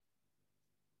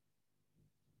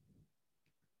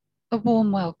A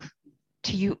warm welcome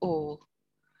to you all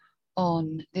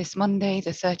on this Monday, the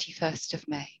 31st of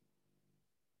May.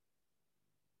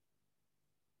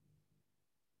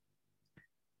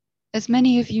 As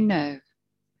many of you know,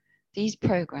 these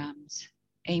programs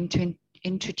aim to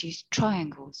introduce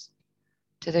triangles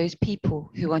to those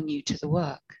people who are new to the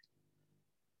work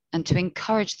and to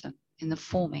encourage them in the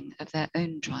forming of their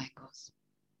own triangles.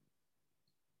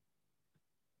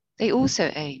 They also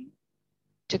aim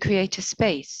to create a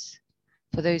space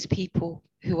for those people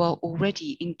who are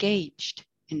already engaged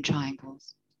in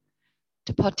triangles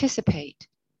to participate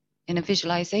in a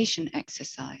visualization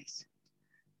exercise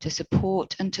to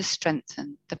support and to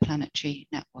strengthen the planetary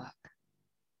network.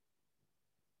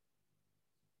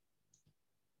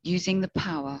 Using the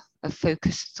power of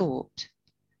focused thought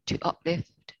to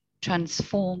uplift,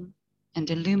 transform, and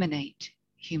illuminate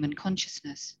human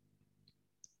consciousness,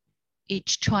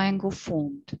 each triangle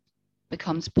formed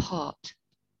becomes part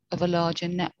of a larger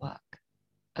network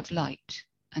of light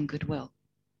and goodwill.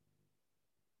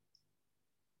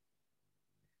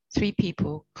 Three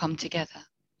people come together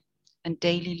and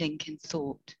daily link in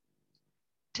thought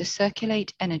to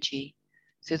circulate energy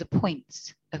through the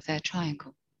points of their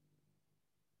triangle.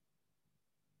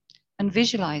 And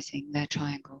visualizing their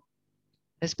triangle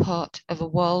as part of a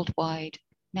worldwide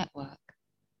network,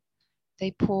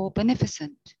 they pour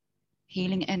beneficent,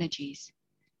 healing energies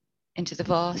into the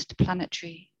vast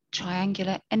planetary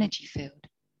triangular energy field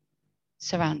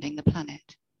surrounding the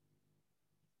planet.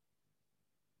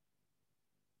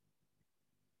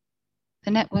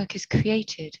 The network is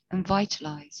created and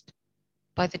vitalized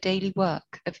by the daily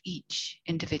work of each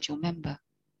individual member.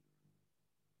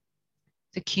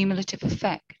 The cumulative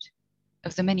effect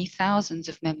of the many thousands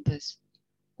of members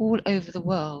all over the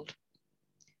world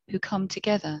who come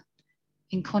together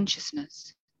in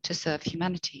consciousness to serve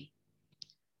humanity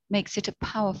makes it a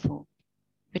powerful,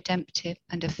 redemptive,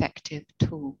 and effective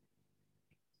tool.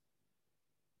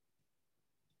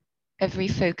 Every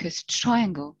focused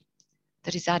triangle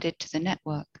that is added to the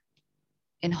network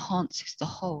enhances the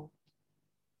whole,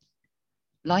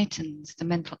 lightens the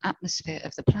mental atmosphere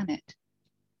of the planet,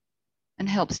 and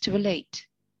helps to relate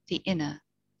the inner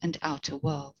and outer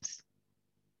worlds.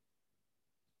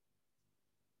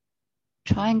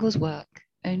 Triangles work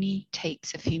only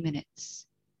takes a few minutes,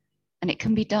 and it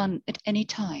can be done at any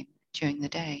time during the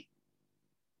day.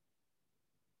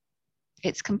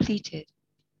 It's completed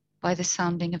by the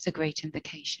sounding of the Great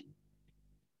Invocation,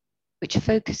 which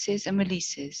focuses and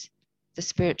releases the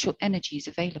spiritual energies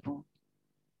available,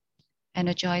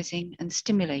 energizing and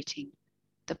stimulating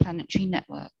the planetary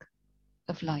network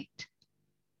of light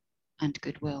and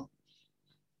goodwill.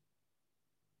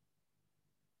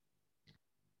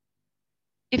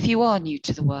 If you are new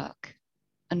to the work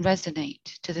and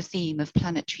resonate to the theme of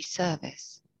planetary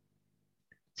service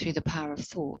through the power of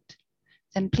thought,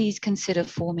 then please consider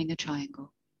forming a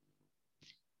triangle.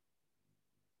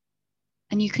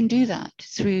 And you can do that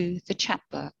through the chat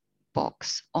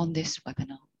box on this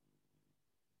webinar.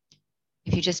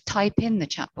 If you just type in the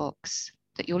chat box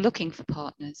that you're looking for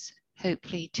partners,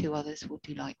 hopefully 2 others will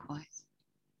do likewise.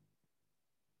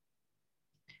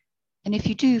 And if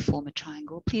you do form a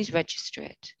triangle, please register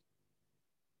it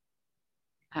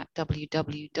at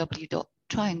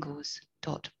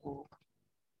www.triangles.org.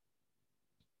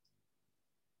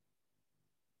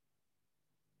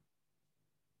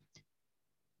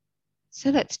 So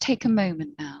let's take a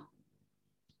moment now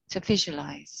to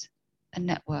visualize a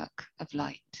network of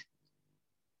light.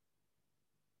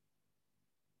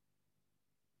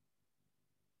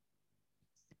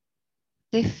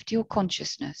 Lift your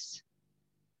consciousness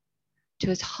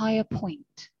to as high a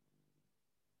point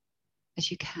as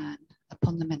you can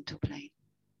upon the mental plane.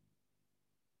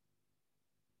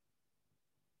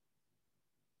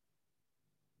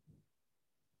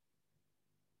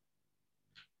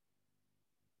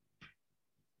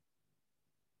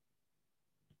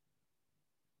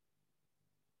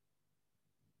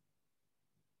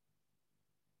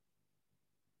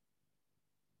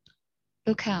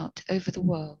 Look out over the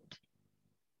world,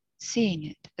 seeing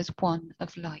it as one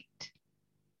of light,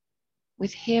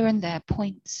 with here and there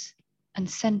points and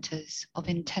centers of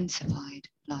intensified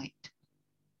light.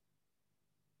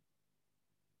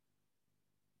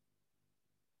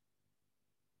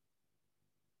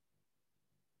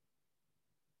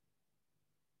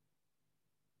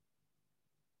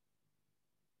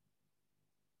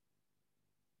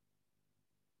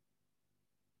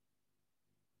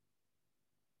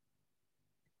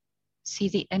 See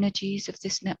the energies of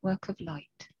this network of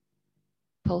light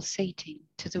pulsating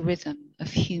to the rhythm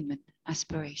of human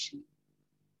aspiration.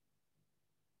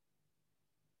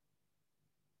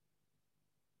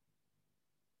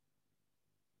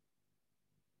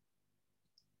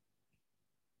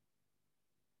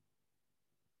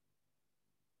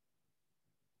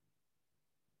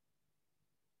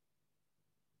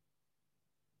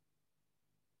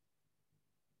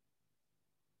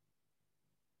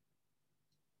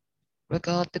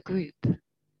 Regard the group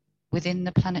within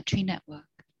the planetary network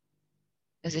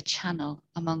as a channel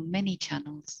among many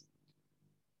channels,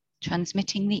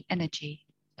 transmitting the energy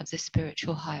of the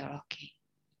spiritual hierarchy.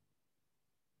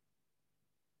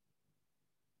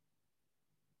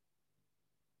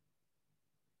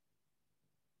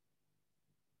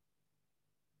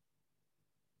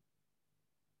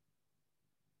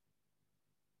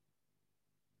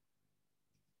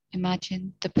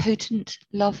 Imagine the potent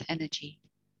love energy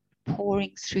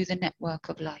pouring through the network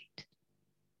of light,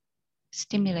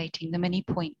 stimulating the many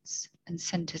points and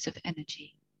centers of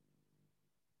energy,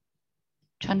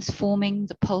 transforming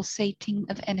the pulsating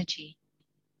of energy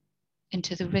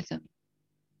into the rhythm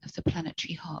of the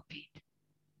planetary heartbeat.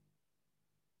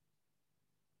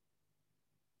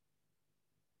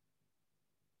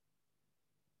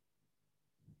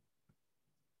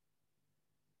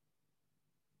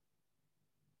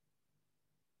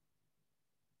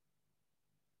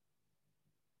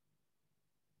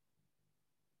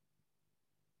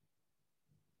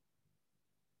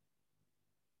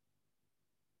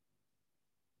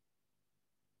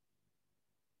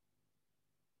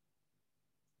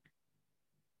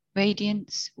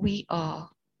 Radiance we are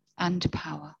and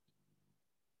power.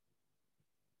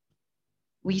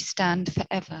 We stand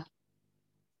forever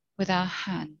with our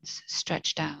hands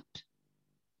stretched out,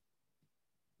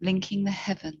 linking the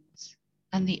heavens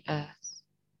and the earth,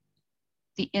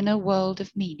 the inner world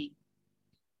of meaning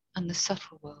and the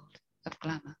subtle world of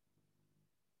glamour.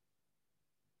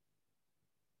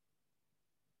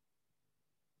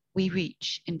 We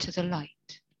reach into the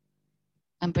light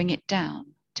and bring it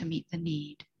down to meet the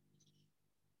need.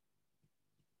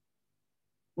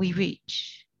 We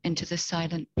reach into the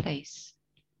silent place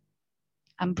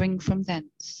and bring from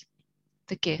thence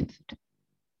the gift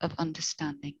of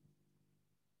understanding.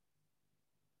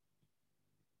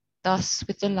 Thus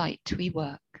with the light we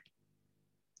work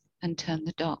and turn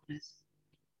the darkness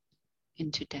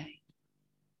into day.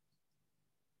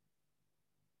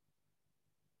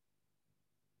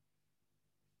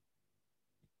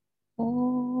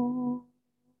 Oh.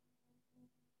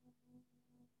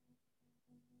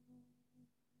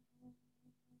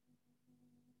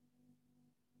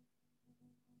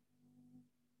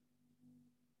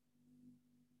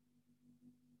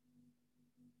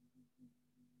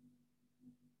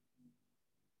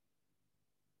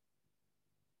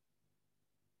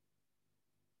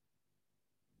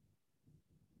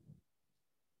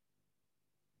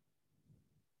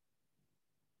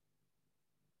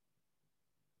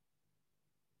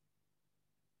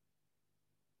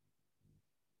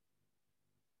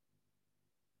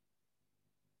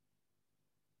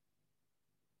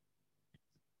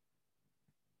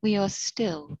 We are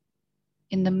still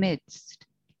in the midst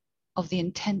of the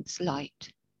intense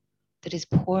light that is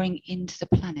pouring into the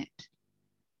planet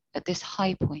at this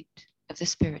high point of the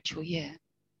spiritual year.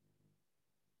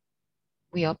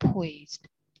 We are poised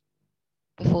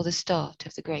before the start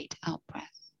of the great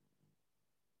outbreath.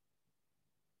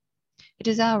 It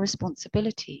is our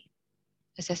responsibility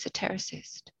as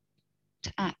esotericists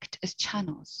to act as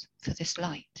channels for this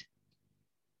light,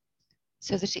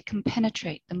 so that it can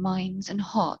penetrate the minds and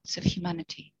hearts of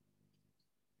humanity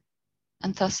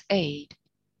and thus aid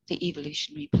the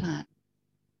evolutionary plan.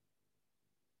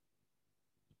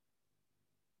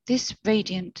 This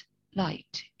radiant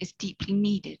light is deeply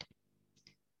needed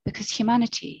because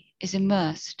humanity is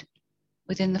immersed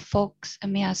within the fogs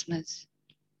and miasmas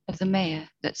of the maya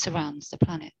that surrounds the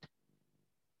planet.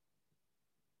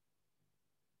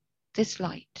 This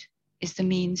light is the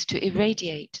means to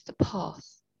irradiate the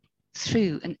path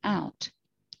through and out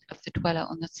of the dweller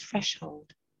on the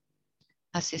threshold,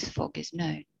 as this fog is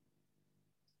known.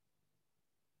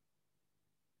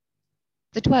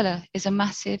 The dweller is a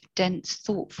massive, dense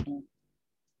thought form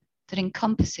that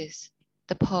encompasses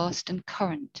the past and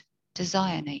current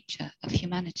desire nature of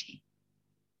humanity.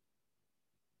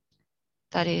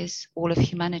 That is, all of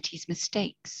humanity's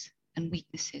mistakes and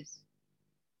weaknesses,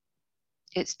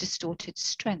 its distorted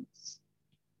strengths,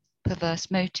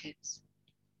 perverse motives,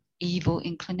 evil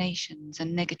inclinations,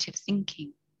 and negative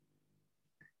thinking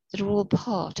that are all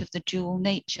part of the dual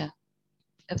nature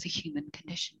of the human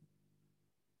condition.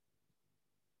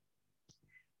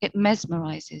 It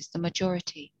mesmerizes the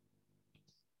majority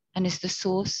and is the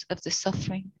source of the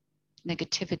suffering,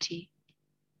 negativity,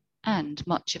 and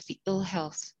much of the ill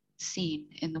health seen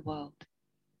in the world.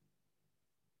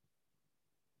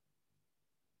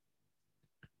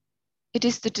 It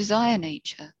is the desire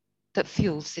nature that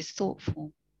fuels this thought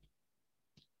form,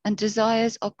 and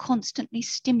desires are constantly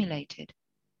stimulated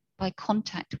by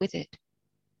contact with it.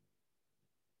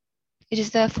 It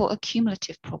is therefore a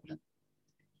cumulative problem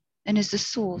and is the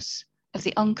source of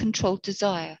the uncontrolled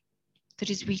desire that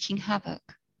is wreaking havoc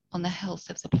on the health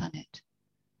of the planet.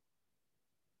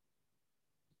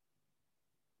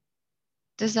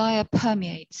 Desire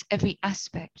permeates every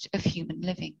aspect of human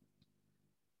living.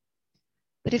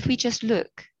 But if we just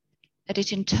look at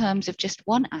it in terms of just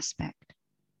one aspect,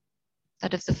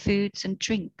 that of the foods and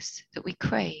drinks that we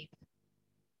crave,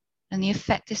 and the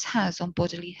effect this has on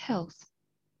bodily health,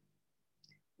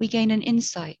 we gain an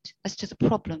insight as to the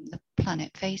problem the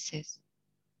planet faces.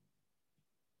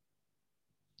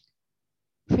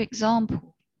 For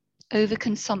example,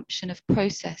 overconsumption of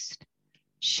processed,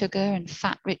 sugar and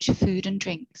fat-rich food and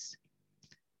drinks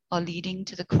are leading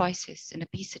to the crisis in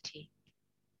obesity,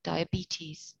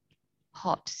 diabetes,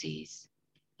 heart disease,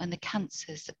 and the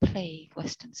cancers that plague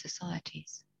Western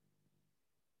societies.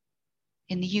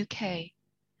 In the UK,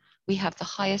 we have the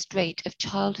highest rate of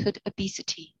childhood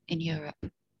obesity in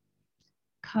Europe,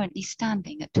 currently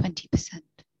standing at 20%.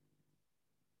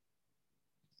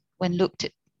 When looked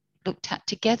at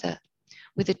together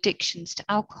with addictions to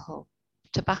alcohol,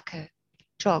 tobacco,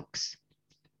 drugs,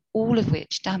 all of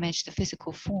which damage the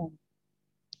physical form,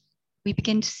 we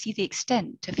begin to see the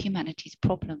extent of humanity's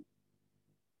problem.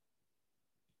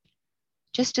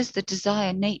 Just as the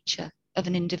desire nature of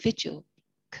an individual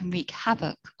can wreak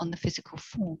havoc on the physical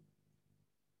form,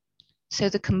 so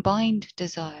the combined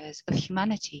desires of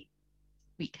humanity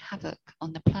wreak havoc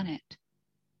on the planet.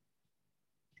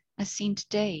 As seen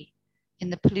today in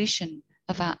the pollution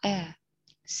of our air,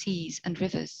 seas and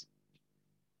rivers,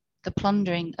 the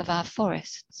plundering of our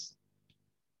forests,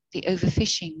 the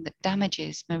overfishing that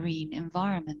damages marine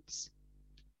environments.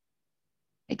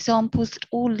 Examples that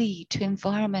all lead to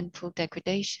environmental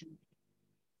degradation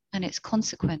and its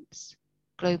consequence,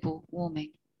 global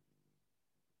warming.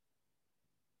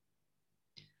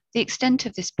 The extent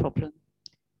of this problem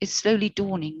is slowly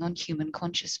dawning on human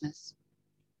consciousness.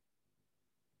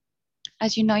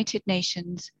 As United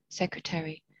Nations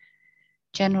Secretary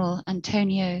General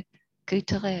Antonio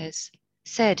Guterres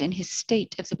said in his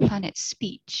State of the Planet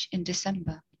speech in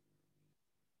December,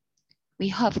 "We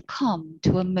have come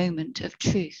to a moment of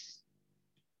truth.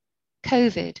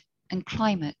 COVID and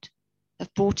climate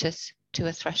have brought us to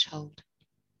a threshold."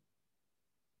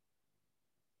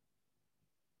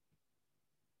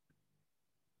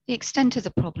 The extent of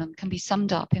the problem can be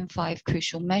summed up in 5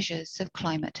 crucial measures of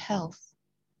climate health: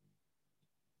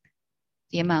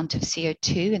 the amount of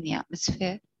CO2 in the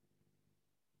atmosphere,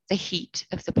 the heat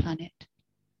of the planet,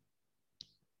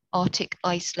 Arctic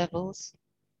ice levels,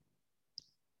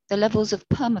 the levels of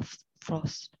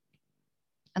permafrost,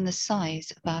 and the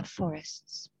size of our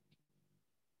forests.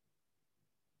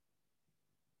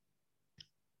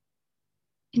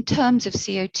 In terms of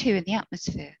CO2 in the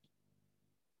atmosphere,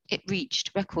 it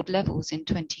reached record levels in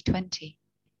 2020,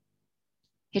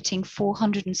 hitting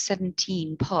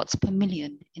 417 parts per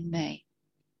million in May.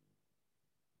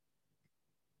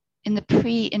 In the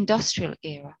pre-industrial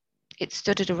era, it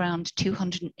stood at around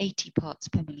 280 parts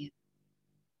per million.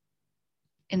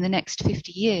 In the next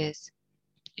 50 years,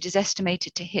 it is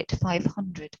estimated to hit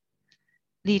 500,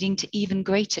 leading to even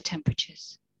greater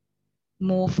temperatures,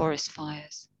 more forest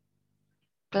fires,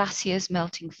 glaciers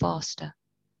melting faster,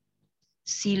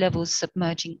 sea levels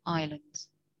submerging islands,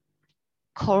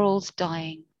 corals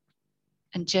dying,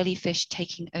 and jellyfish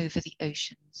taking over the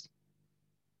oceans.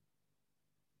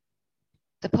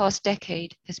 The past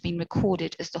decade has been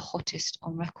recorded as the hottest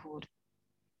on record.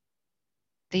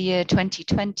 The year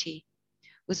 2020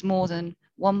 was more than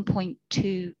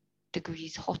 1.2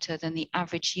 degrees hotter than the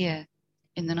average year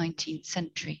in the 19th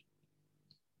century.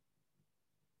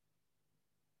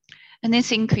 And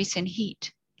this increase in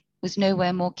heat was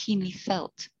nowhere more keenly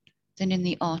felt than in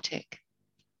the Arctic.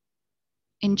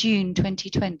 In June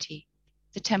 2020,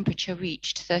 the temperature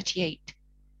reached 38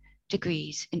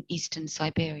 degrees in eastern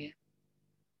Siberia,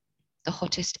 the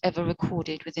hottest ever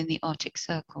recorded within the Arctic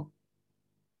Circle.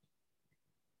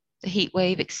 The heat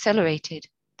wave accelerated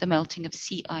the melting of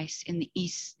sea ice in the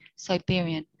East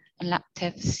Siberian and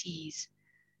Laptev seas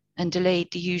and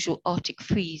delayed the usual Arctic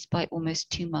freeze by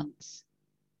almost 2 months.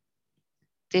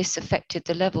 This affected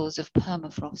the levels of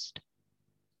permafrost.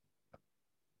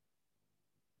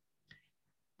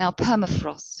 Now,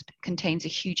 permafrost contains a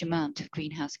huge amount of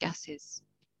greenhouse gases,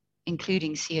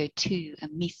 including CO2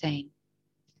 and methane,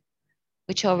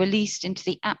 which are released into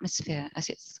the atmosphere as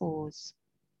it thaws.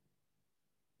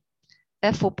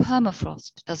 Therefore,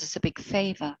 permafrost does us a big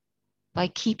favor by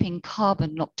keeping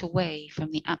carbon locked away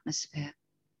from the atmosphere,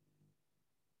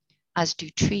 as do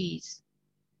trees.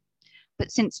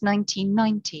 But since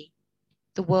 1990,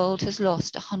 the world has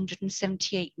lost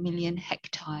 178 million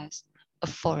hectares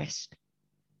of forest,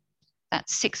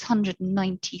 That's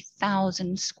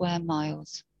 690,000 square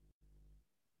miles,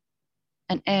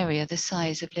 an area the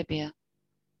size of Libya.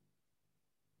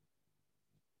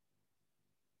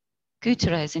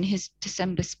 Guterres, in his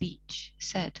December speech,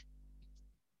 said,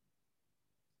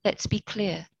 "Let's be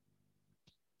clear.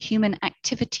 Human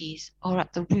activities are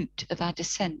at the root of our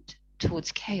descent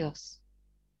towards chaos.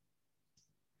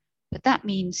 But that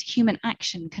means human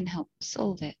action can help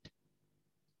solve it."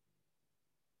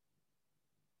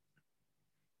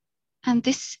 And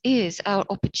this is our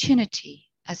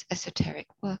opportunity as esoteric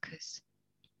workers,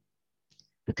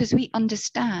 because we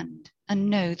understand and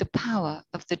know the power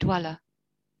of the dweller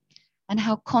and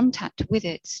how contact with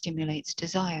it stimulates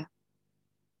desire.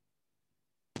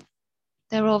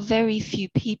 There are very few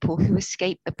people who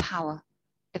escape the power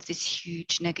of this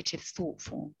huge negative thought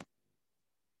form.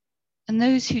 And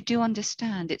those who do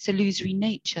understand its illusory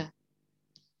nature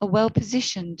are well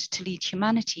positioned to lead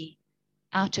humanity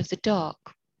out of the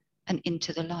dark and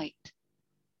into the light.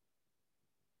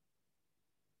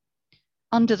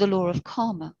 Under the law of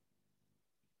karma,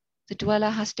 the dweller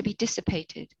has to be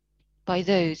dissipated by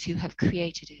those who have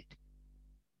created it.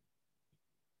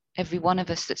 Every one of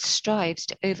us that strives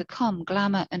to overcome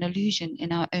glamour and illusion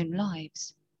in our own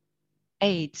lives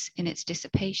aids in its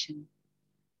dissipation.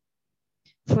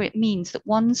 For it means that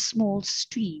one small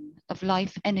stream of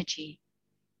life energy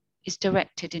is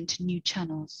directed into new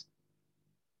channels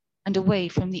and away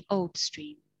from the old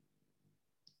stream,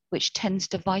 which tends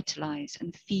to vitalize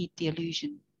and feed the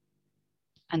illusion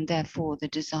and therefore the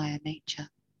desire nature.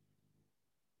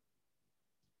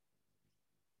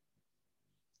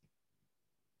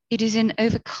 It is in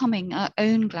overcoming our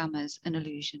own glamours and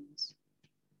illusions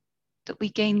that we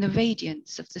gain the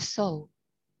radiance of the soul.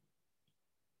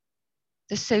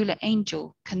 The solar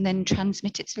angel can then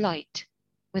transmit its light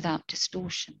without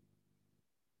distortion.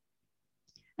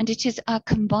 And it is our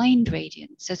combined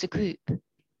radiance as a group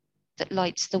that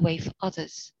lights the way for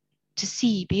others to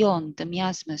see beyond the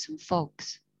miasmas and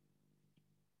fogs.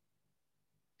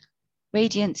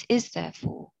 Radiance is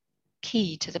therefore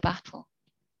key to the battle.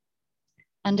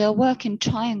 And our work in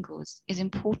triangles is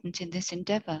important in this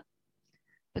endeavor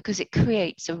because it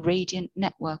creates a radiant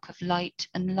network of light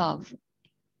and love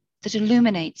that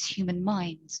illuminates human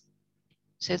minds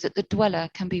so that the dweller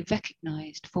can be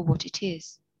recognized for what it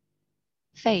is,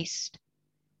 faced,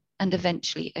 and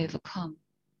eventually overcome.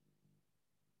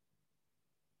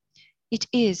 It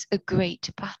is a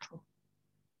great battle,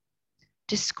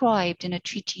 described in a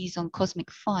treatise on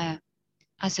cosmic fire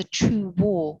as a true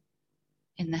war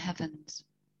in the heavens.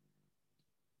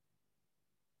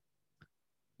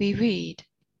 We read,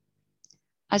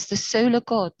 "As the solar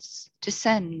gods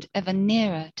descend ever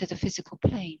nearer to the physical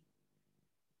plane,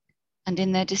 and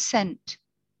in their descent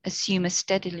assume a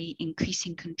steadily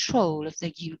increasing control of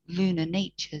the lunar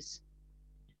natures,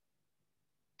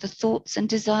 the thoughts and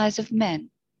desires of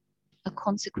men are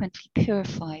consequently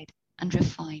purified and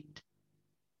refined.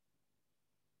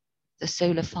 The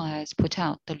solar fires put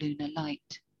out the lunar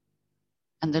light,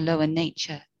 and the lower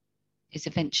nature is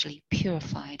eventually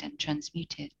purified and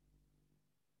transmuted.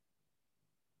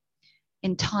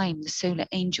 In time, the solar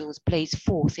angels blaze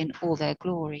forth in all their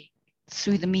glory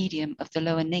through the medium of the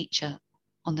lower nature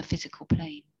on the physical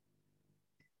plane,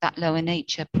 that lower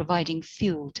nature providing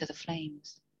fuel to the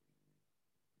flames.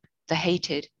 The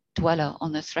hated dweller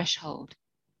on the threshold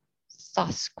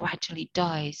thus gradually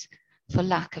dies for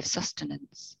lack of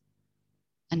sustenance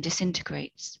and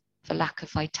disintegrates for lack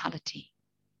of vitality,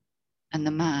 and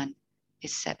the man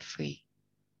is set free."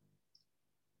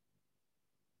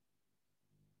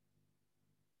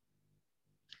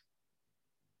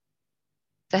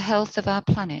 The health of our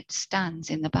planet stands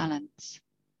in the balance,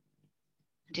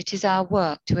 and it is our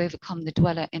work to overcome the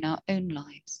dweller in our own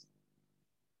lives,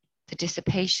 the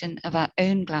dissipation of our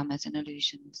own glamours and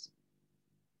illusions,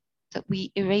 that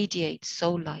we irradiate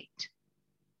soul light,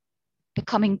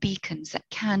 becoming beacons that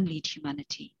can lead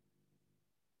humanity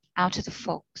out of the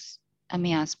fogs and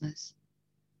miasmas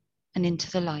and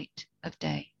into the light of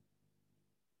day.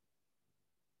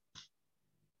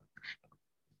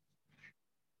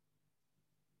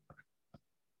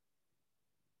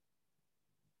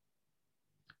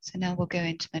 So now we'll go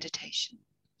into meditation.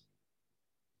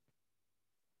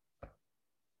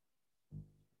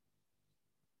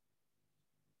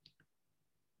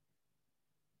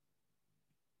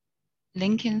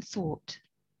 Link in thought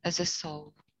as a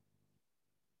soul,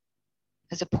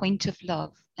 as a point of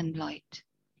love and light,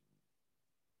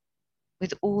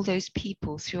 with all those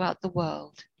people throughout the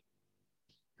world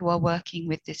who are working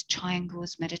with this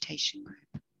Triangles meditation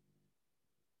group.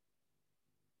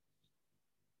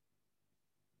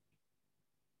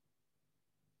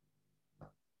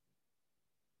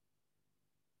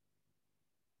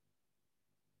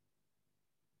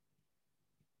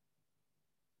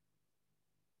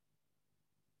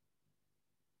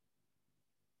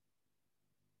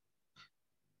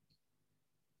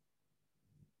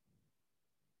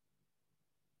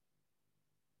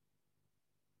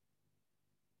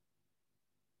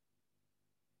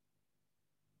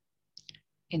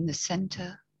 In the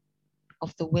center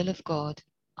of the will of God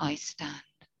I stand.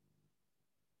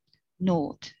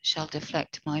 Naught shall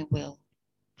deflect my will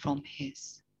from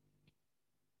his.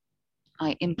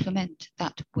 I implement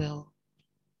that will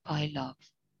by love.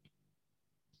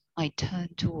 I turn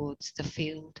towards the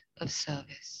field of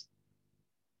service.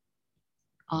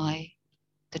 I,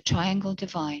 the triangle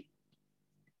divine,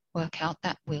 work out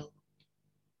that will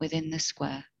within the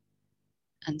square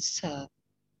and serve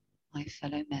my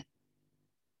fellow men.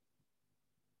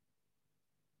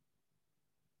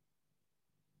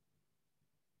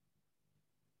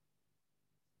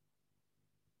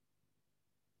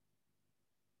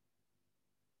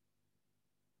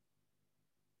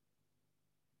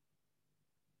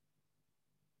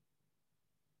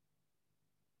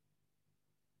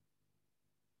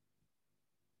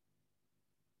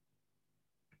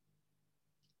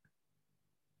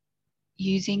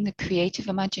 Using the creative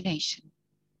imagination,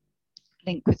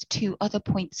 link with two other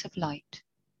points of light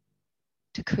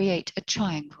to create a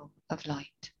triangle of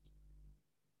light.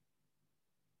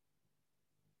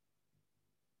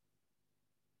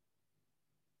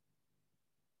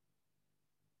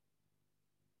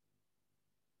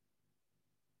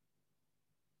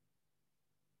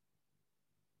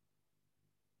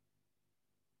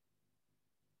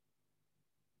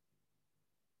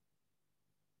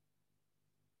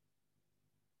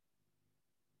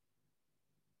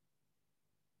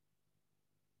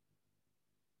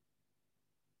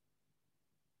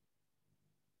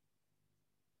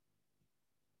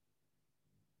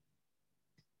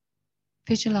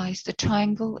 Visualize the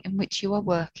triangle in which you are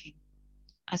working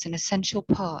as an essential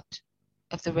part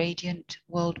of the radiant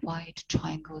worldwide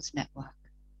triangles network.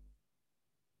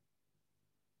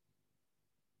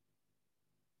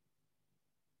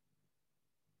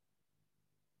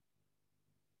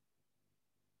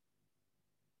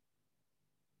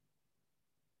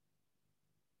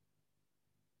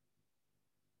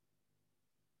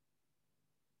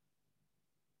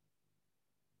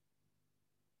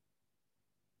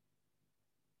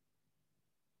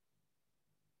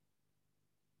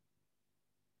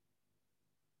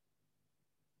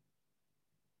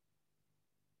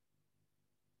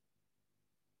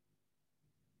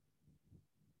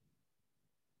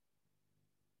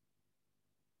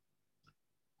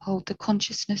 Hold the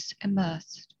consciousness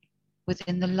immersed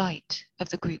within the light of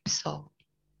the group soul,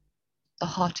 the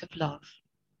heart of love,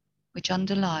 which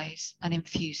underlies and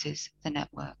infuses the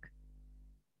network.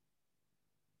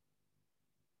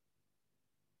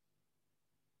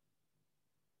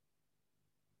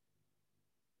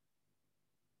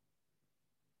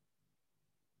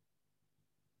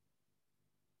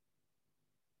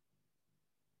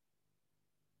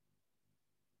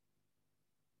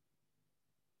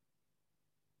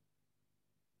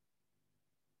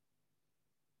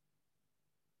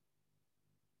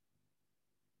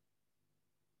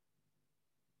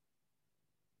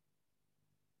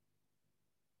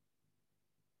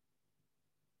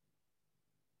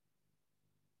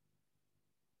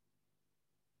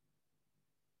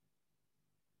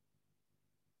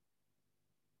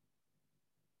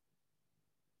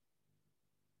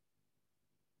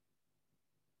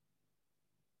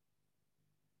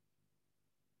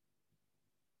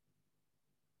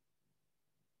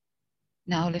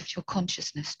 Now lift your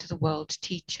consciousness to the world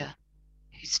teacher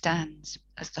who stands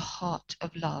as the heart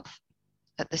of love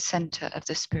at the center of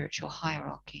the spiritual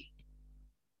hierarchy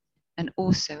and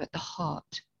also at the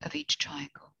heart of each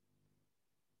triangle.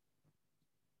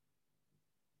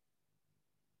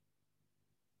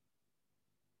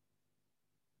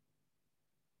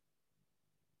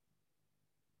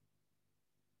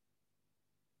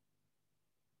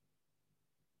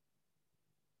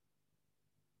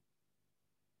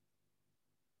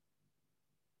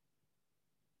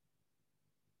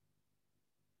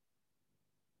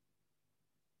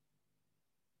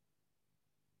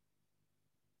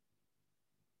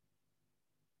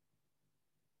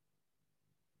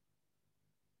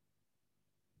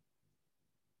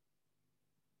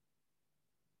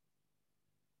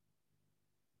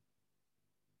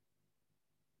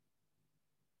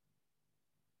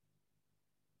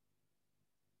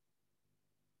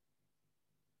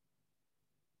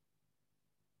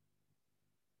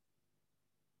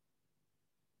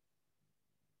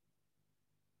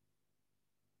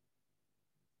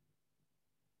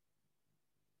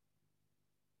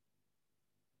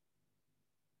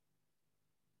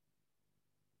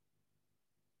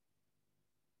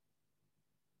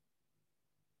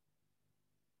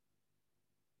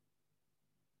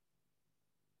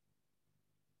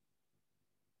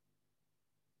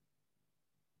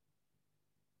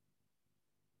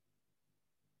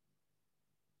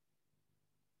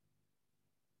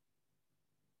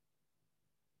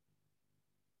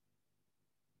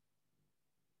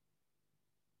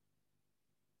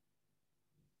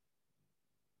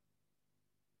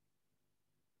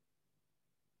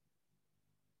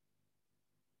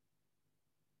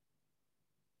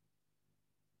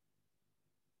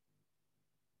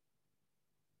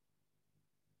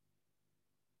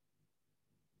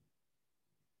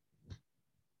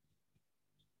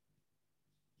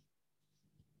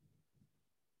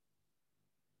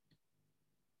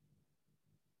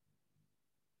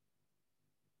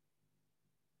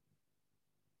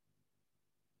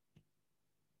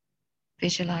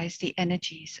 Visualize the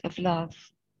energies of love,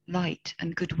 light,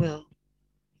 and goodwill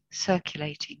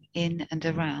circulating in and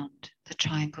around the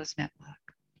triangle's network.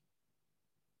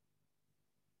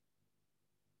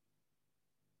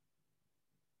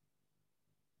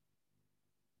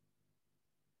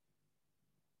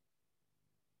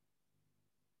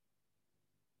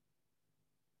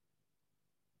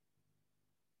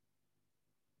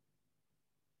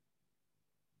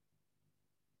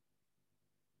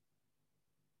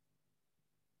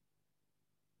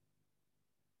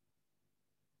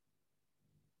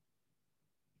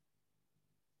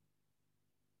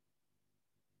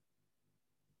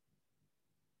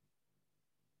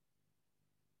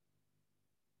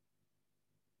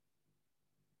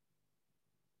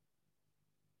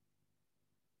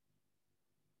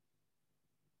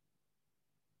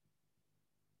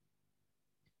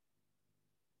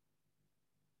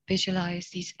 Visualize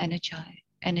these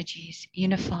energies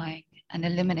unifying and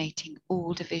eliminating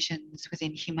all divisions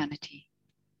within humanity,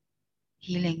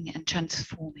 healing and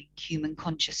transforming human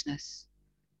consciousness,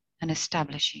 and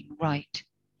establishing right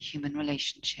human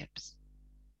relationships.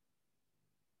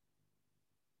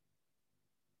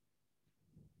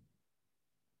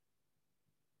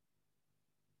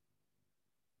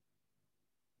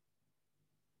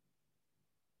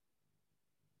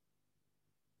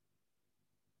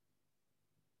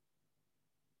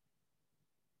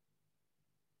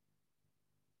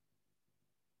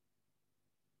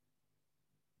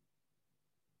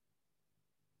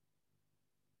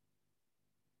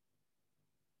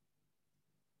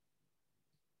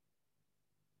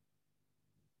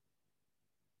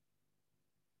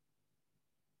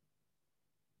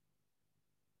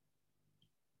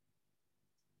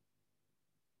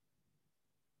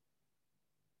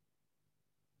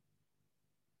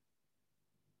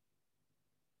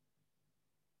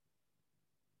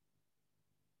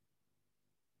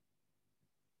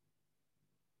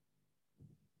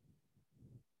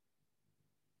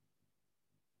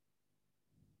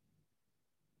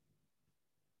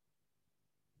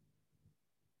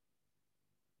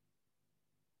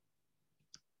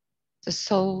 The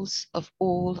souls of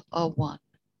all are one,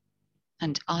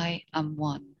 and I am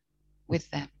one with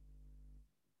them.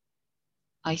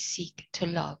 I seek to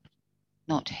love,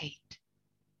 not hate.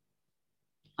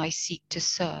 I seek to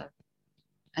serve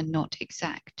and not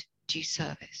exact due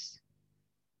service.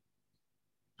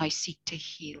 I seek to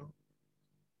heal,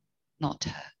 not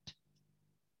hurt.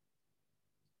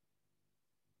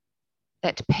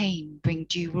 Let pain bring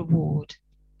due reward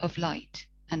of light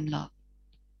and love.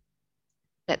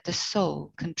 Let the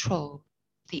soul control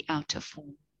the outer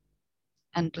form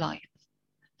and life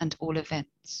and all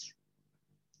events,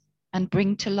 and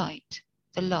bring to light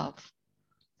the love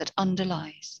that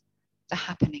underlies the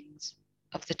happenings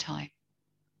of the time.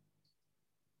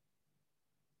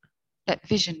 Let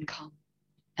vision come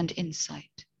and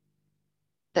insight.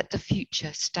 Let the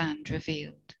future stand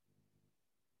revealed.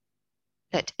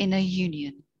 Let inner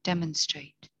union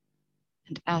demonstrate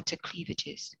and outer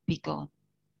cleavages be gone.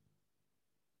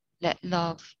 Let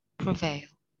love prevail.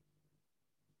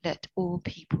 Let all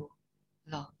people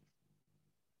love.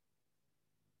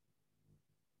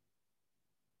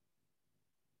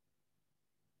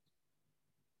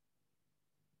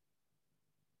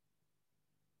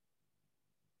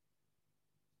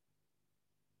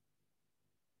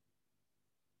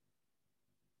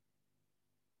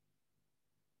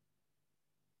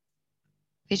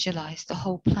 Visualize the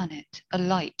whole planet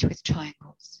alight with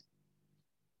triangles.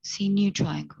 See new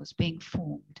triangles being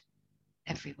formed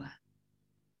everywhere.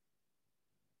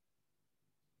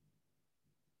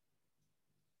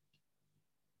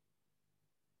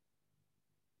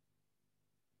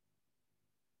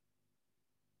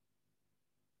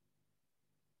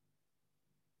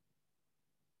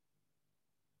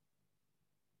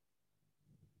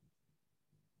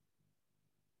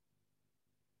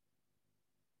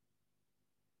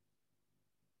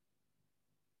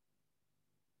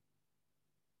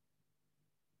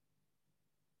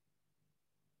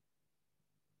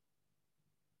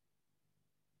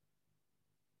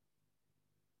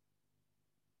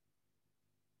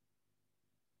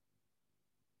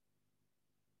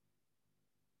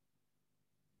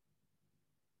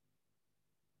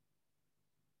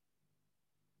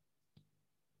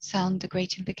 Sound the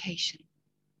great invocation,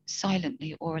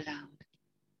 silently or aloud.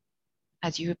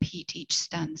 As you repeat each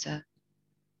stanza,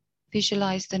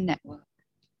 visualize the network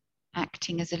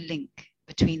acting as a link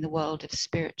between the world of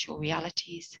spiritual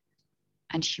realities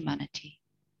and humanity,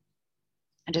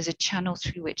 and as a channel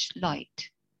through which light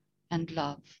and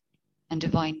love and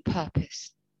divine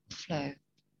purpose flow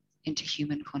into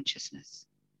human consciousness.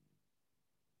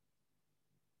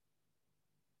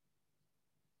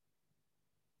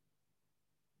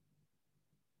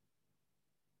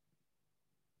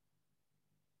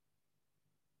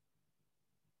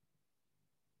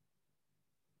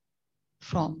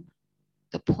 from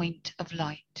the point of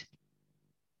light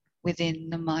within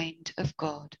the mind of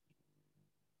God.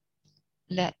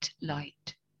 Let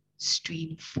light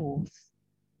stream forth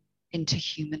into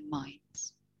human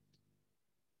minds.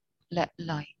 Let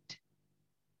light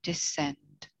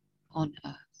descend on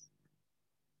earth.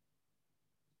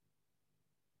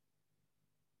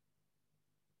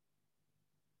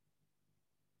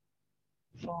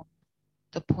 From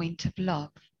the point of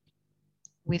love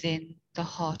within the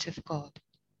heart of God,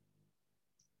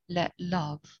 let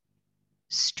love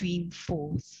stream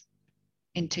forth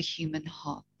into human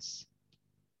hearts.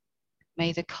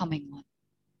 May the coming one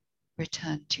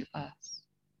return to earth.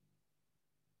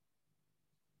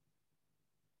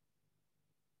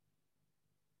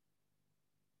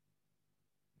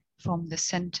 From the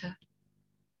center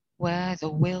where the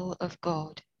will of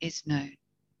God is known,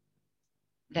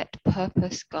 let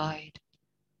purpose guide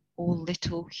all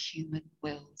little human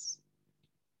wills.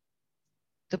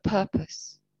 The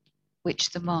purpose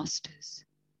which the masters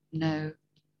know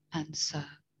and serve.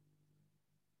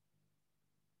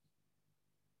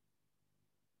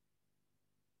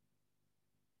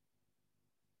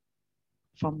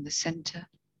 From the center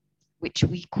which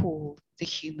we call the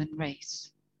human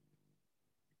race,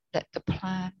 let the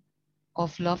plan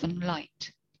of love and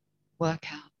light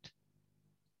work out,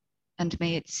 and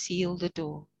may it seal the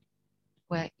door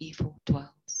where evil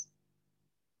dwells.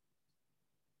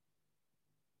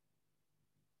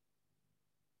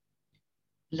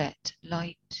 Let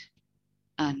light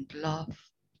and love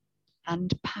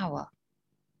and power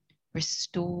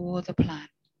restore the plan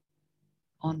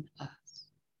on earth.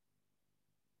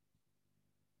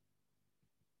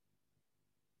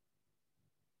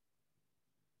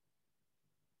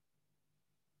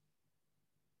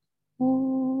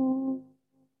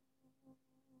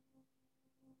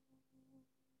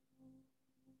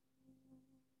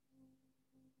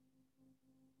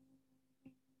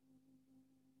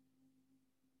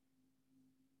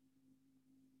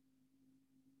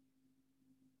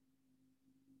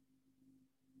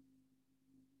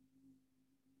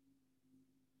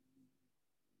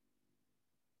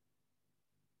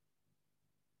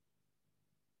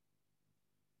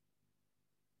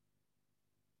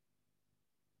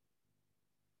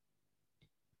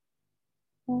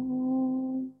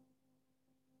 Om.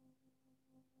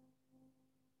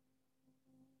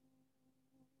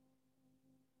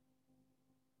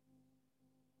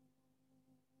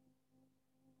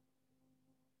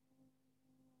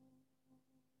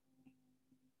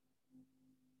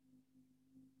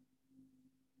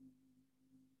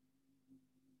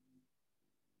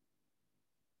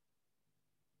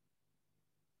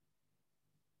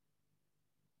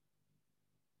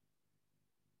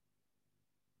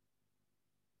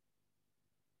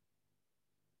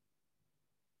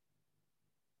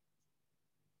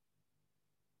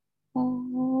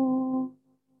 Om. Om.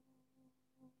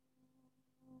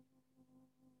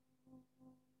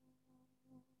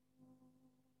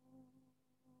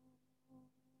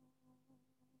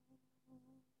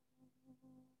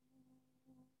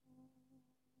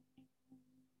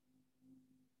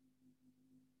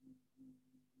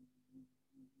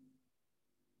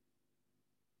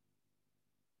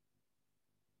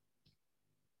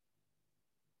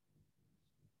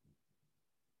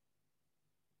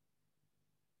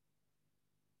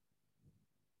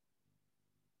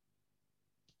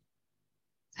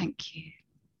 Thank you.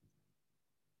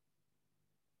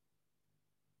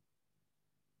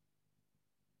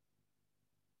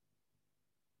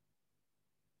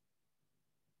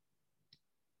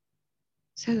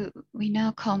 So we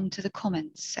now come to the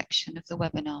comments section of the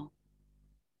webinar.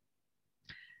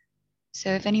 So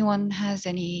if anyone has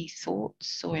any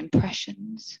thoughts or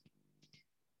impressions,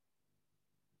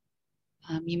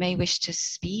 you may wish to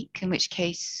speak, in which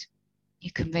case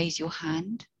you can raise your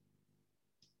hand.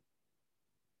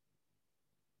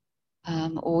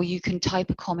 Or you can type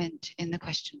a comment in the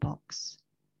question box.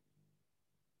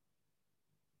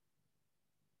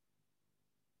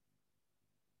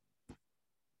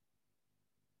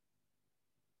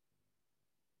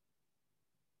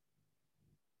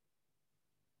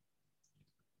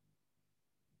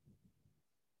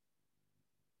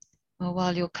 Well,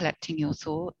 while you're collecting your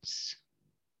thoughts,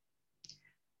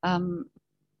 there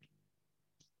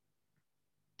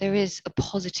is a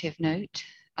positive note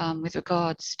with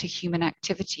regards to human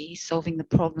activity solving the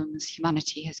problems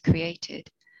humanity has created.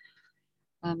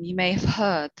 You may have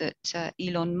heard that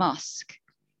Elon Musk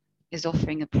is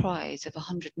offering a prize of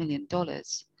 $100 million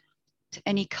to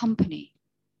any company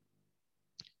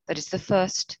that is the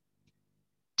first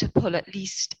to pull at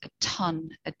least a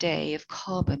ton a day of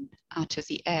carbon out of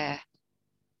the air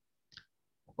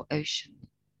or ocean.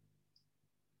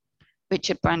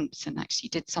 Richard Branson actually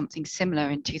did something similar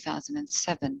in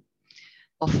 2007,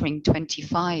 offering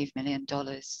 $25 million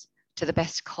to the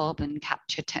best carbon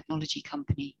capture technology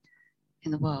company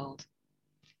in the world.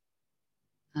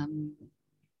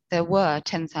 There were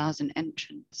 10,000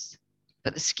 entrants,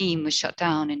 but the scheme was shut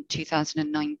down in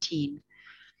 2019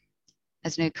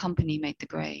 as no company made the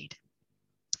grade.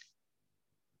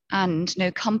 And no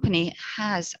company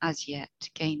has as yet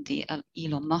gained the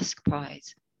Elon Musk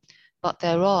prize, but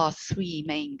there are three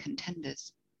main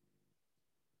contenders.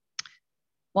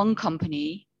 One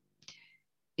company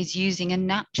is using a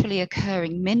naturally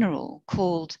occurring mineral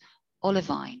called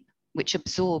olivine, which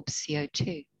absorbs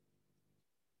CO2.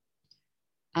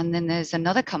 And then there's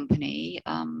another company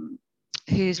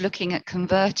who's looking at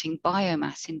converting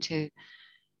biomass into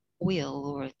oil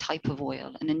or a type of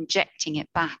oil and injecting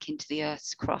it back into the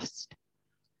Earth's crust,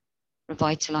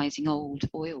 revitalizing old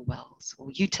oil wells,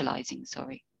 or utilizing,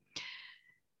 sorry.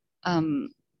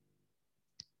 And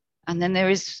then there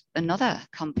is another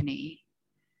company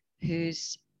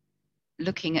who's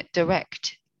looking at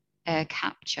direct air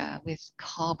capture with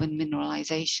carbon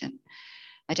mineralization.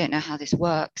 I don't know how this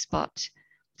works, but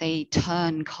they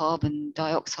turn carbon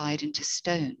dioxide into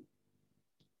stone.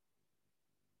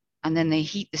 And then they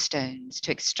heat the stones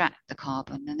to extract the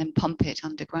carbon and then pump it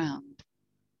underground.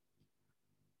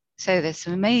 So there's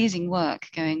some amazing work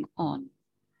going on.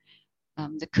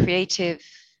 The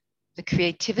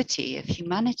creativity of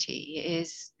humanity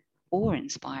is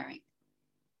awe-inspiring.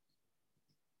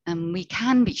 And we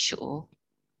can be sure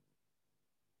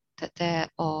that there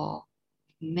are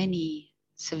many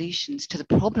solutions to the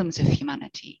problems of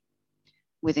humanity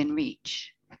within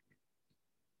reach.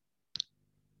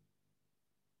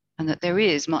 And that there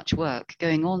is much work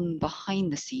going on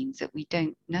behind the scenes that we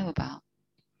don't know about.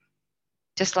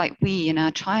 Just like we in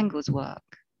our triangles work,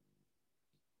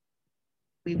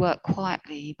 we work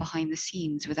quietly behind the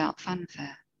scenes without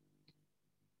fanfare.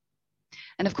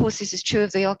 And of course, this is true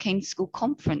of the Arcane School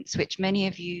Conference, which many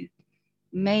of you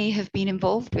may have been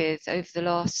involved with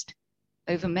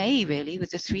over May really, with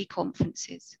the 3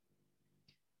 conferences.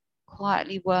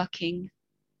 Quietly working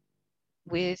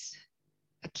with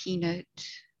a keynote.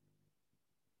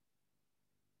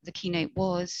 The keynote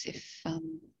was, if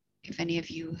any of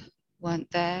you weren't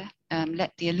there,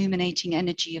 let the illuminating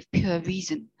energy of pure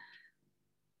reason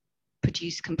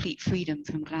produce complete freedom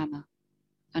from glamour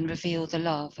and reveal the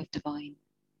love of divine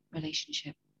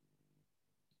relationship.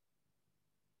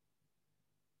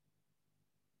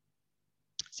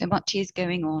 So much is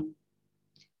going on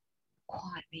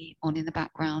quietly on in the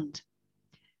background.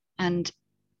 And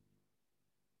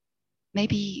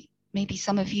maybe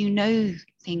some of you know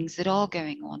things that are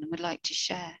going on and would like to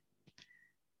share.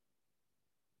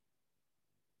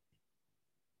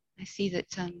 I see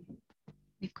that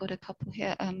we've got a couple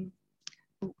here.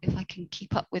 If I can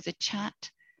keep up with the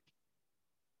chat.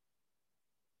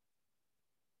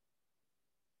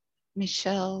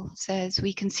 Michelle says,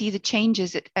 we can see the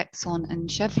changes at Exxon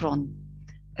and Chevron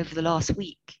over the last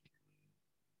week.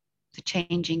 The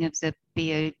changing of the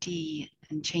BOD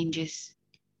and changes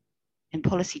in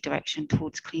policy direction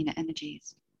towards cleaner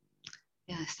energies.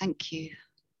 Yes, thank you.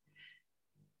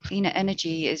 Cleaner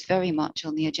energy is very much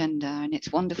on the agenda, and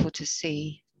it's wonderful to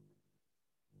see.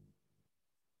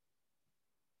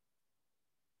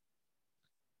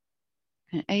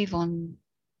 And Avon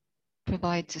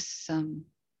provides us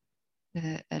with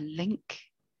a link,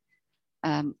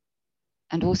 and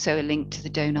also a link to the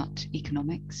donut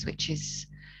economics, which is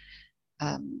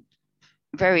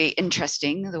very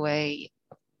interesting, the way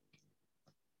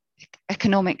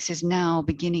economics is now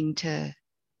beginning to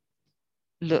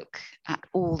look at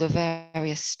all the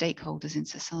various stakeholders in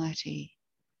society,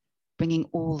 bringing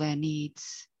all their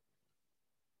needs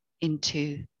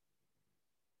into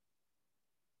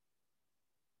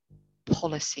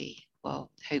policy.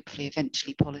 Well, hopefully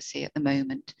eventually policy. At the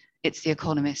moment, it's the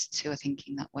economists who are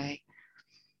thinking that way.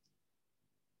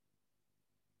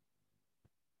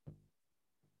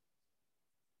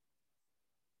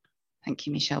 Thank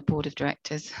you, Michelle, Board of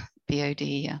Directors, BOD.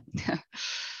 Yeah.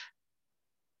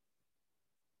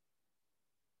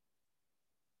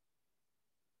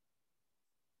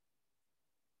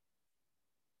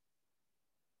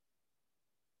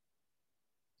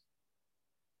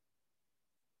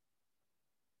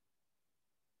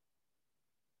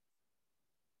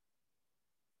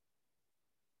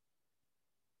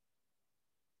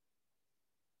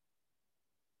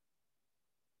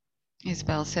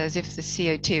 Isabel says, if the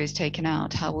CO2 is taken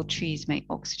out, how will trees make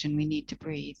oxygen we need to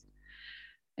breathe?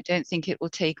 I don't think it will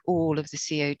take all of the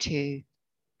CO2.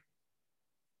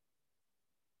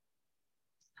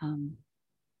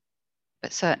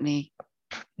 But certainly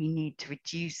we need to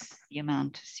reduce the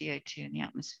amount of CO2 in the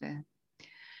atmosphere,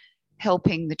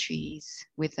 helping the trees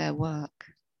with their work.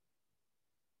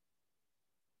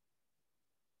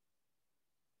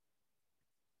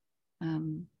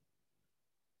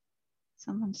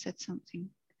 Someone said something.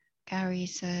 Gary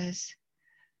says,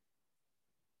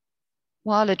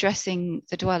 while addressing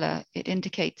the dweller, it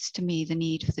indicates to me the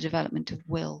need for the development of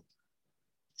will,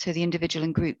 so the individual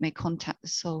and group may contact the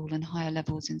soul and higher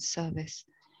levels in service,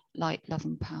 light, love,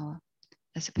 and power,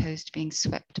 as opposed to being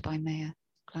swept by maya,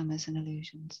 glamours, and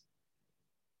illusions.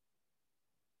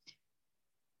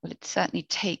 Well, it certainly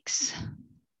takes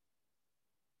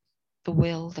the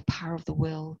will, the power of the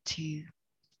will, to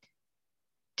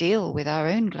deal with our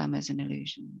own glamours and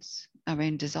illusions, our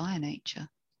own desire nature.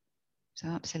 So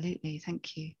absolutely,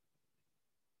 thank you.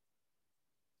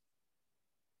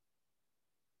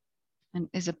 And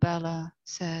Isabella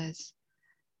says,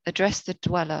 address the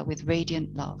dweller with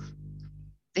radiant love.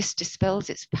 This dispels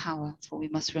its power, for we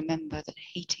must remember that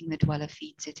hating the dweller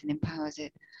feeds it and empowers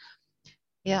it.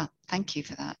 Yeah, thank you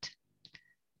for that.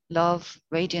 Love,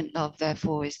 radiant love,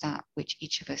 therefore, is that which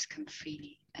each of us can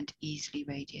freely and easily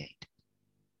radiate.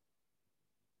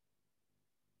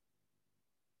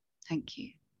 Thank you.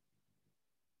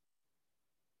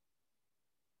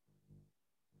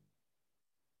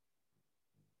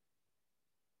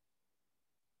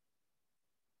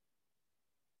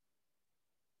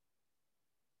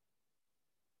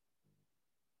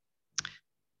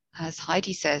 As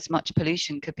Heidi says, much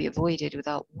pollution could be avoided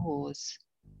without wars.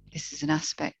 This is an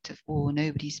aspect of war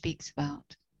nobody speaks about.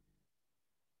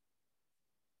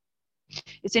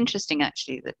 It's interesting,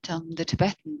 actually, that the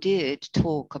Tibetan did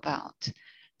talk about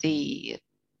the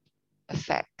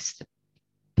effects, the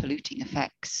polluting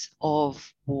effects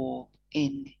of war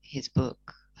in his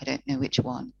book. I don't know which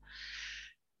one,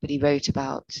 but he wrote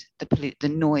about the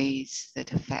noise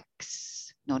that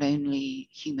affects not only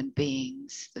human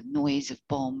beings, the noise of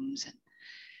bombs and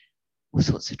all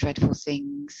sorts of dreadful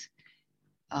things,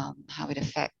 how it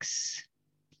affects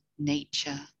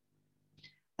nature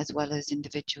as well as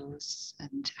individuals,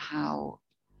 and how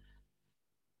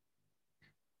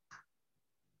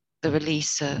the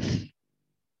release of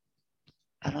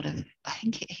a lot of, I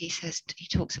think he says, he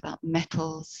talks about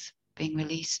metals being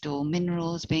released or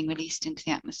minerals being released into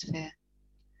the atmosphere.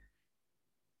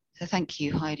 So thank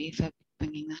you, Heidi, for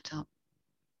bringing that up.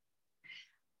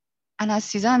 And as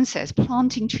Suzanne says,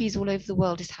 planting trees all over the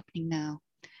world is happening now.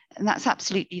 And that's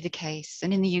absolutely the case.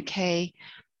 And in the UK,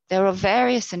 there are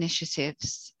various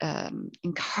initiatives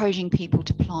encouraging people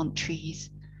to plant trees.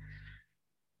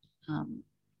 And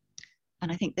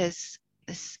I think there's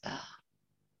this,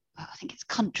 I think it's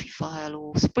Country File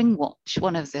or Spring Watch,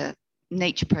 one of the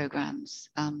nature programs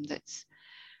that's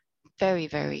very,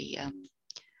 very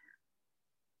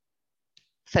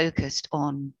focused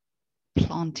on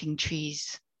planting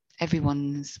trees.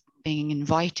 Everyone's being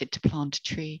invited to plant a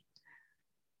tree.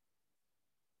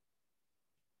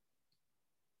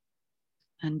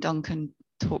 And Duncan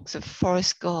talks of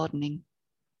forest gardening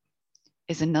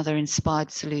is another inspired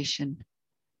solution,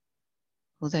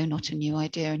 although not a new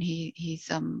idea. And he's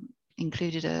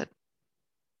included a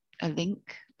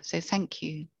link. So thank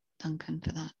you, Duncan,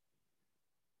 for that.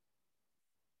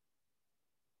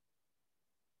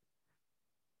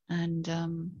 And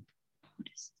what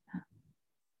is that?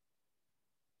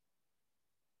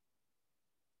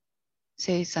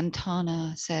 So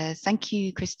Santana says, thank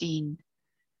you, Christine.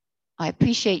 I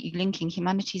appreciate you linking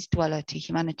humanity's dweller to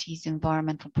humanity's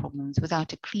environmental problems.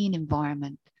 Without a clean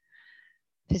environment,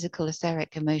 physical,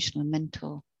 etheric, emotional, and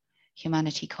mental,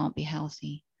 humanity can't be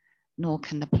healthy, nor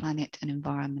can the planet and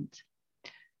environment.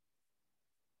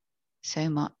 So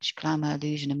much glamour,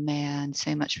 illusion, and maya, and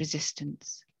so much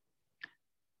resistance.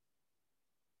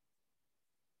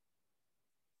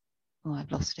 Oh,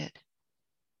 I've lost it.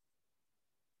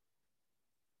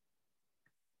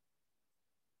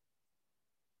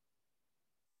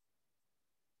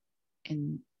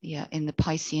 In the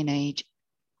Piscean age,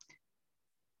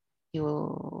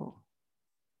 your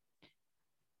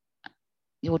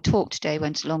talk today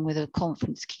went along with a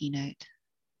conference keynote.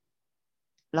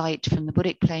 Light from the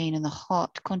Buddhic plane and the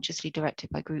heart consciously directed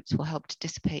by groups will help to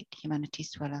dissipate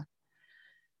humanity's dweller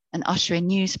and usher in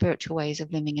new spiritual ways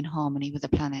of living in harmony with the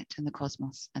planet and the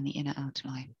cosmos and the inner outer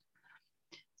life.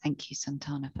 Thank you,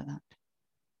 Santana, for that.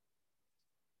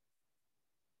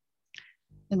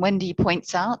 And Wendy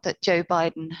points out that Joe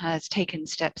Biden has taken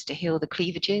steps to heal the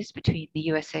cleavages between the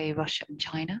USA, Russia, and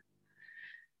China,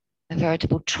 a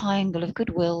veritable triangle of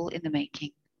goodwill in the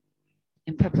making,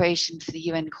 in preparation for the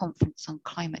UN conference on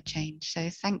climate change. So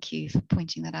thank you for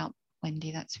pointing that out,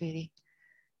 Wendy. That's really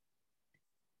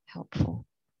helpful.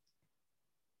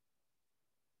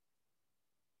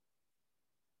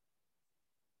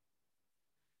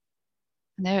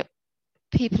 And there,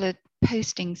 people are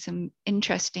posting some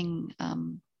interesting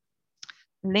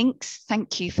links.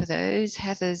 Thank you for those.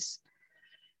 Heather's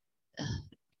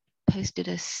posted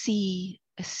a sea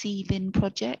bin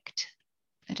project.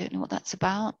 I don't know what that's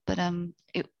about, but I'm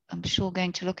sure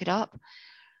going to look it up.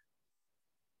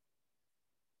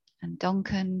 And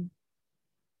Duncan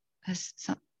has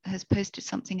posted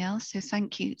something else. So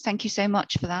thank you so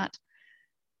much for that.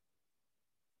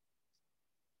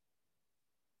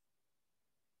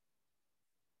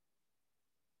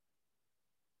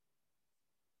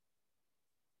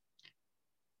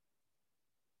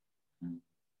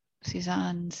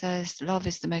 Suzanne says, love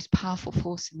is the most powerful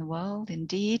force in the world,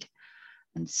 indeed.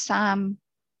 And Sam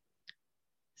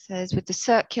says, with the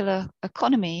circular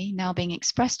economy now being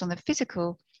expressed on the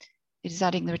physical, it is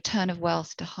adding the return of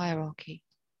wealth to hierarchy,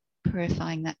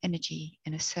 purifying that energy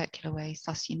in a circular way,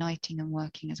 thus uniting and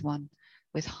working as one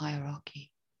with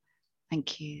hierarchy.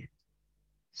 Thank you,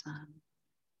 Sam.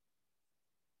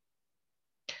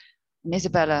 And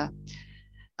Isabella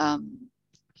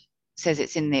says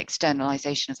it's in the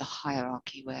externalization of the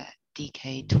hierarchy where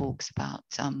DK talks about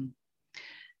the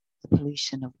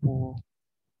pollution of war.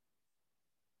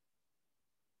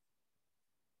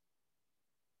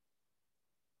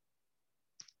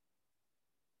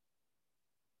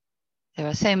 There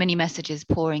are so many messages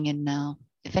pouring in now.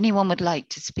 If anyone would like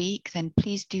to speak, then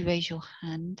please do raise your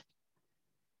hand.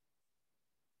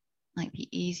 Might be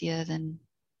easier than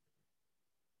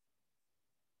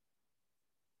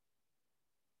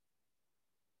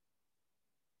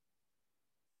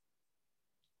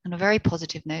on a very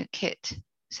positive note. Kit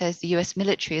says the US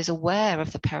military is aware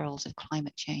of the perils of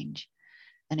climate change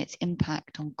and its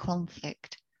impact on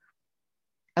conflict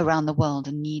around the world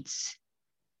and needs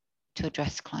to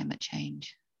address climate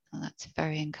change. So that's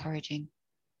very encouraging.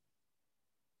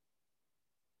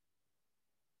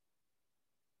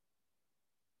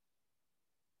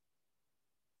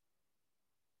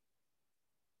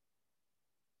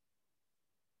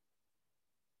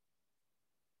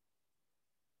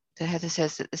 So Heather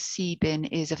says that the sea bin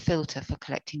is a filter for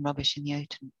collecting rubbish in the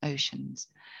oceans.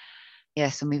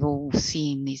 Yes, and we've all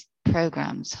seen these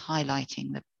programs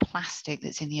highlighting the plastic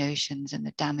that's in the oceans and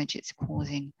the damage it's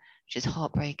causing, which is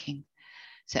heartbreaking.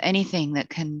 So anything that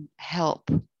can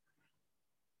help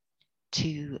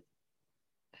to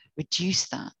reduce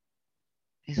that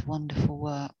is wonderful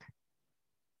work.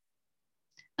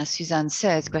 As Suzanne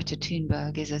says, Greta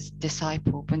Thunberg is a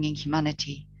disciple bringing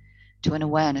humanity to an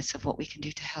awareness of what we can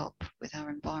do to help with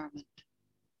our environment.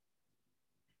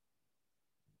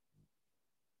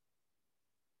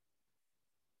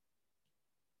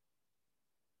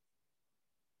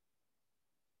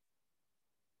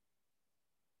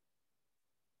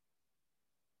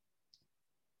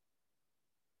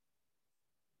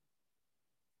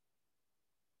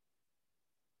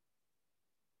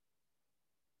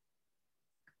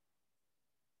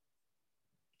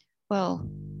 Well,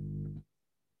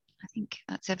 I think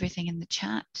that's everything in the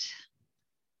chat.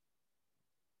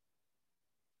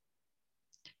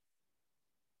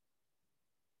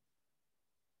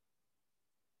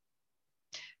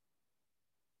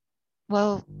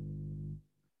 Well,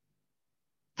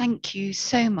 thank you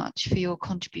so much for your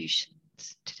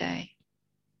contributions today.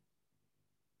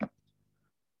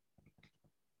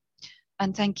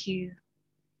 And thank you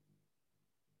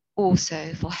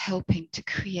also for helping to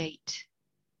create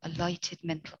a lighted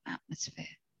mental atmosphere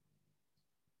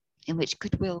in which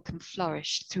goodwill can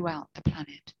flourish throughout the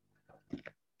planet.